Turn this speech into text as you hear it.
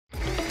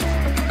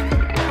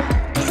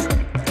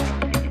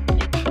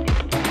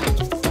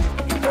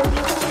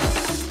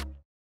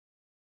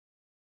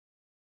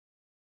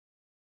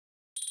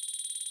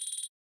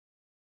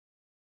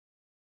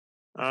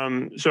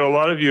So a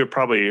lot of you have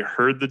probably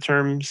heard the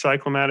term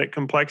cyclomatic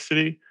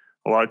complexity.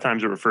 A lot of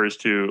times it refers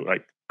to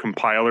like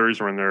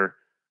compilers when they're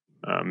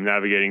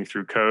navigating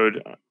through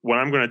code. What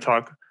I'm going to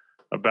talk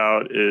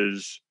about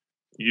is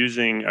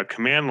using a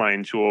command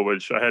line tool,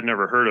 which I had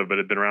never heard of, but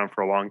had been around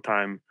for a long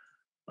time,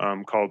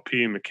 called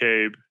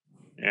pmccabe,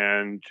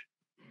 and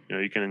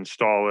you can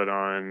install it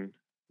on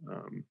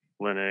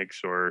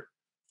Linux or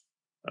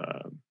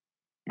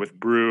with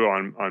Brew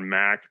on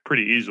Mac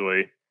pretty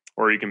easily,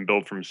 or you can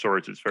build from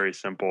source. It's very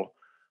simple.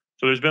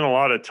 So there's been a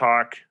lot of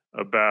talk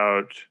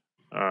about,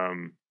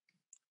 can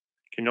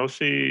you all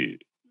see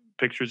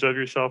pictures of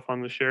yourself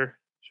on the share?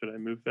 Should I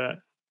move that?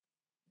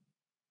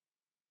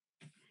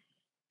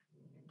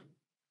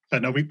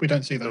 No, we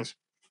don't see those.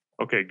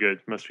 Okay, good.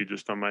 Must be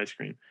just on my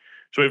screen.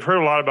 So we've heard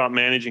a lot about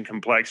managing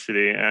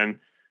complexity, and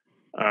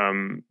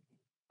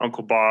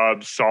Uncle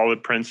Bob's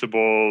solid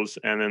principles,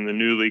 and then the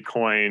newly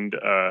coined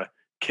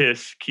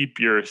KISS, keep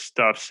your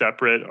stuff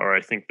separate, or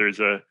I think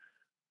there's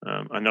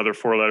another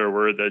four-letter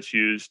word that's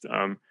used.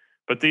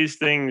 But these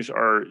things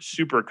are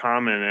super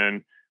common,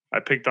 and I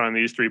picked on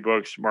these three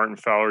books: Martin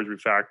Fowler's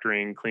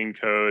Refactoring, Clean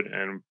Code,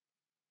 and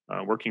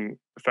Working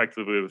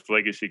Effectively with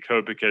Legacy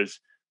Code, because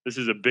this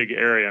is a big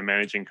area,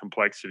 managing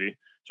complexity.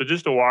 So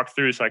just to walk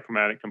through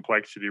cyclomatic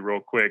complexity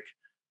real quick,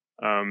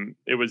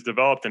 it was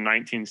developed in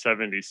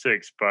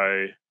 1976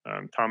 by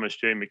Thomas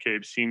J.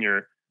 McCabe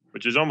Sr.,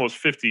 which is almost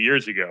 50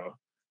 years ago.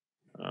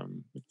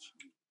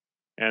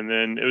 And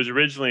then it was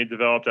originally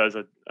developed as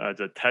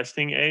a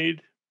testing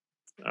aid,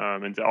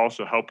 and to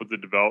also help with the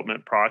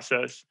development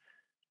process.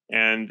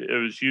 And it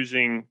was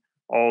using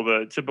all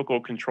the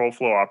typical control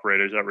flow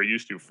operators that we're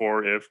used to: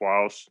 for, if,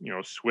 while,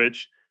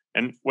 switch.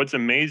 And what's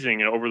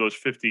amazing over those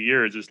 50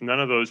 years is none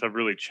of those have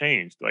really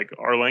changed. Like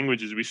our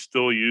languages, we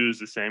still use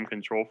the same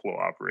control flow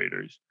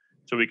operators.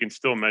 So we can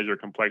still measure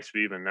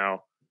complexity even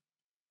now.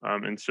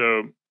 And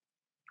so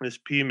this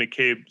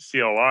pmccabe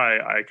CLI,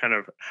 I kind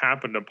of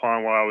happened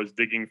upon while I was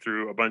digging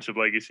through a bunch of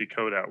legacy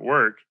code at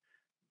work.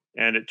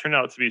 And it turned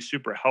out to be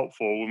super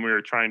helpful when we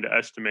were trying to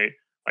estimate,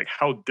 like,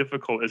 how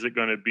difficult is it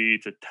going to be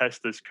to test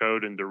this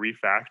code and to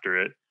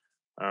refactor it?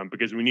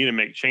 Because we need to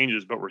make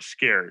changes, but we're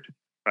scared,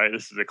 right?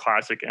 This is a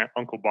classic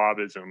Uncle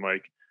Bobism.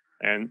 Like,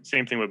 and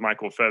same thing with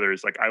Michael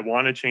Feathers. Like, I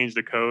want to change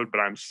the code, but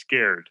I'm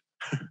scared.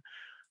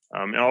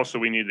 And also,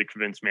 we need to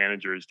convince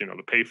managers, to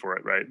pay for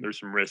it, right? There's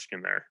some risk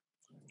in there.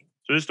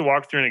 So just to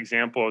walk through an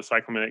example of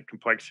cyclomatic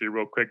complexity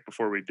real quick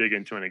before we dig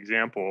into an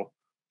example,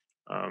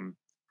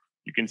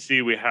 you can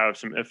see we have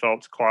some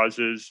if-else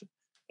clauses,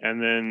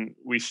 and then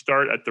we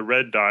start at the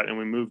red dot and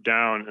we move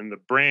down, and the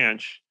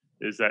branch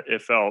is that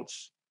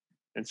if-else.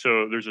 And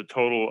so there's a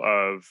total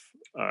of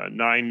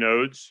 9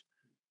 nodes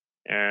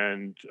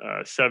and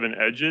 7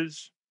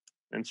 edges.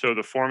 And so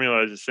the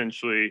formula is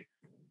essentially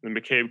the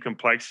McCabe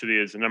complexity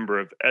is the number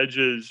of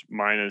edges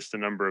minus the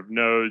number of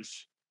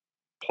nodes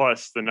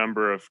plus the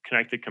number of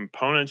connected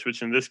components,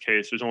 which in this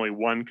case, there's only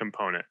one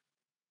component.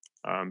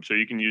 So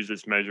you can use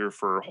this measure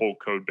for whole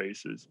code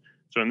bases.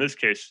 So in this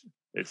case,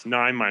 it's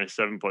 9 minus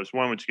 7 plus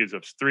 1, which gives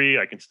us 3.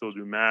 I can still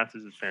do math.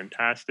 This is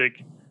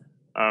fantastic.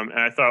 And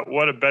I thought,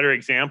 what a better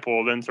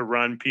example than to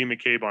run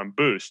pmccabe on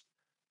Boost,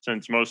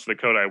 since most of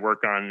the code I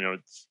work on,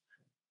 it's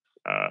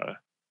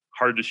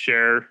hard to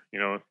share,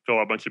 fill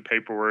out a bunch of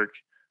paperwork.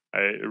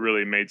 It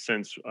really made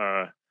sense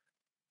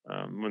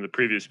when the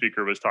previous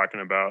speaker was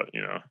talking about,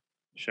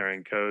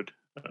 sharing code.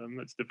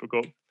 That's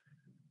difficult.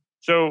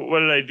 So what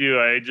did I do?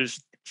 I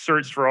just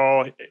searched for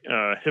all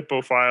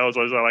hippo files,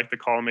 as I like to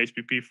call them,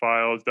 HPP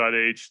files,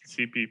 .h,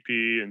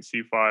 CPP, and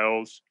C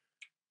files.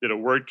 Did a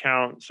word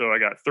count, so I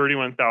got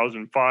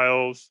 31,000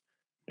 files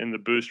in the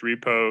Boost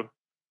repo.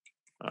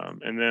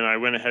 And then I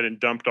went ahead and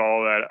dumped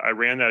all that. I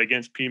ran that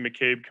against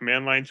pmccabe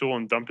command line tool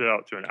and dumped it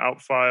out to an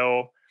out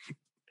file.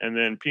 And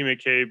then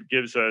pmccabe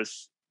gives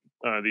us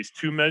these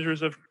 2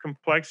 measures of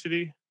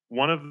complexity.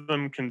 One of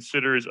them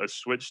considers a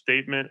switch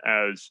statement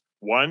as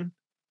 1,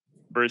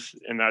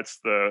 and that's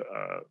the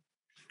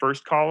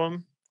first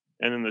column.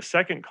 And then the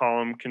second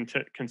column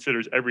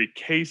considers every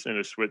case in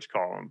a switch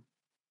column,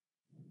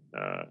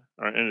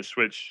 or in a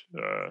switch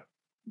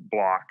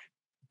block,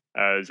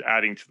 as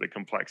adding to the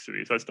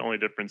complexity. So that's the only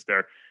difference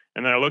there.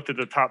 And then I looked at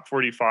the top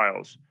 40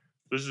 files.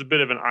 This is a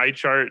bit of an eye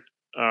chart.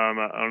 I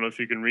don't know if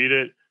you can read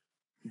it,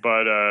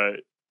 but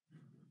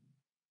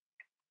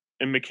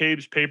in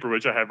McCabe's paper,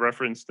 which I have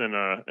referenced in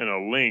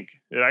a link,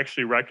 it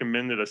actually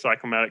recommended a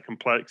cyclomatic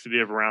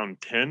complexity of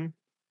around 10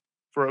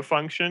 for a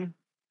function,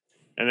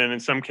 and then in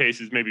some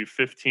cases maybe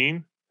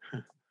 15.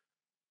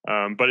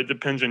 But it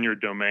depends on your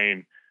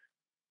domain.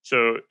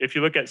 So if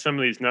you look at some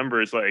of these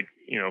numbers, like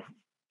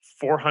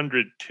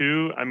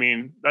 402, I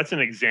mean, that's an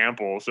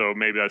example, so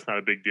maybe that's not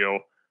a big deal.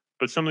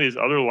 But some of these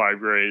other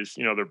libraries,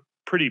 they're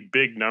pretty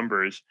big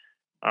numbers.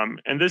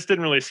 And this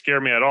didn't really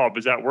scare me at all,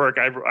 because at work,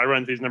 I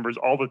run these numbers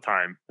all the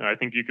time. And I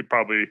think you could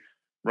probably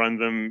run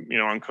them,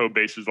 on code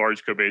bases,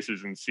 large code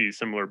bases, and see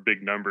similar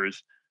big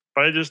numbers.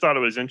 But I just thought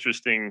it was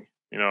interesting,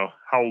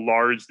 how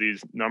large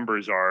these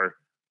numbers are,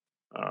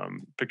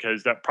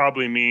 because that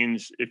probably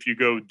means if you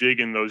go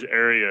dig in those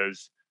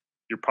areas,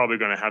 you're probably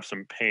going to have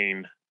some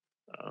pain.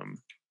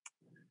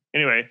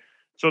 Anyway,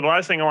 so the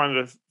last thing I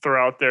wanted to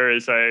throw out there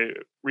is I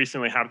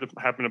recently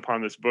happened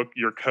upon this book,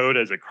 Your Code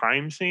as a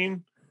Crime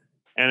Scene,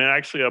 and it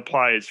actually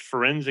applies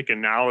forensic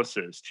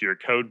analysis to your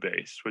code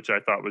base, which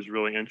I thought was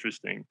really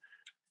interesting.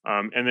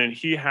 And then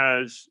he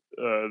has,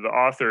 the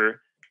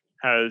author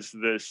has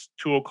this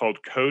tool called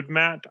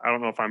Maat. I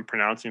don't know if I'm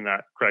pronouncing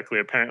that correctly.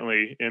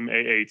 Apparently,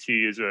 Maat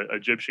is an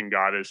Egyptian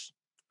goddess.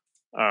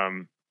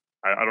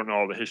 I don't know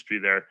all the history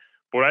there.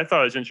 But what I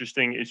thought was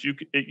interesting is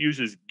it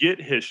uses Git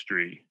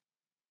history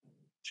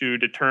to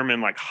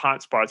determine like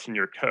hotspots in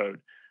your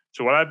code.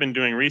 So what I've been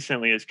doing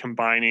recently is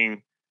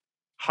combining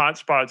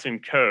hotspots in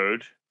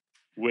code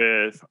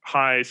with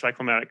high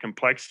cyclomatic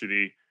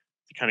complexity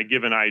to kind of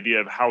give an idea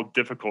of how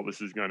difficult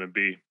this is going to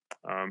be.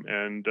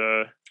 And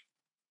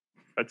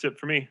that's it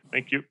for me.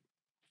 Thank you.